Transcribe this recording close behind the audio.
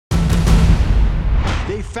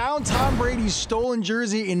They found Tom Brady's stolen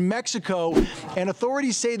jersey in Mexico, and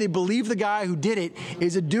authorities say they believe the guy who did it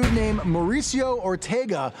is a dude named Mauricio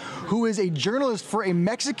Ortega, who is a journalist for a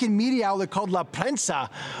Mexican media outlet called La Prensa,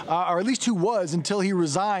 or at least who was until he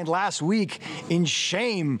resigned last week in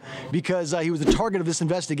shame because he was the target of this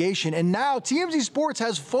investigation. And now TMZ Sports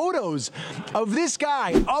has photos of this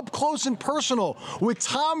guy up close and personal with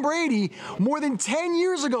Tom Brady more than 10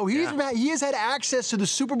 years ago. He has had access to the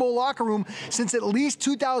Super Bowl locker room since at least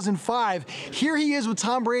 2005. Here he is with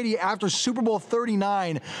Tom Brady after Super Bowl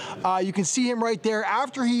 39. You can see him right there.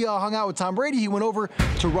 After he hung out with Tom Brady, he went over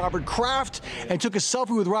to Robert Kraft and took a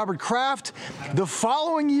selfie with Robert Kraft. The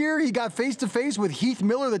following year, he got face-to-face with Heath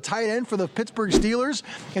Miller, the tight end for the Pittsburgh Steelers,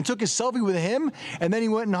 and took a selfie with him. And then he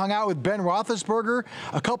went and hung out with Ben Roethlisberger.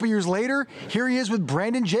 A couple years later, here he is with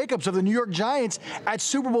Brandon Jacobs of the New York Giants at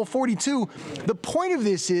Super Bowl 42. The point of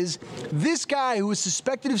this is, this guy who is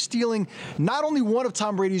suspected of stealing not only one of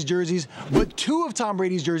Tom Brady's jerseys, but two of Tom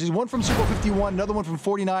Brady's jerseys, one from Super Bowl 51, another one from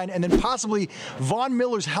 49, and then possibly Von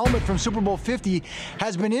Miller's helmet from Super Bowl 50,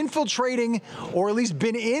 has been infiltrating, or at least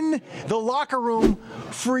been in the locker room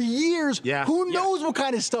for years. Who knows what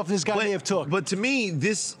kind of stuff this guy may have took. But to me,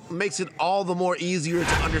 this makes it all the more easier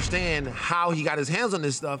to understand how he got his hands on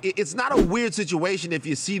this stuff. It's not a weird situation if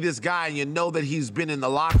you see this guy and you know that he's been in the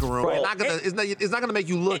locker room. It's not gonna make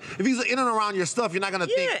you look. If he's in and around your stuff, you're not gonna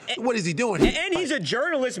think, what is he doing? And he's a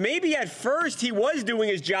journalist. Maybe at first he was doing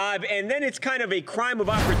his job, and then it's kind of a crime of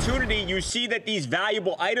opportunity. You see that these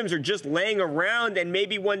valuable items are just laying around, and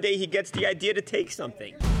maybe one day he gets the idea to take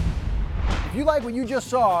something. If you like what you just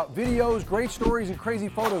saw, videos, great stories, and crazy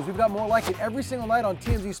photos, we've got more like it every single night on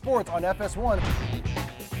TMZ Sports on FS1.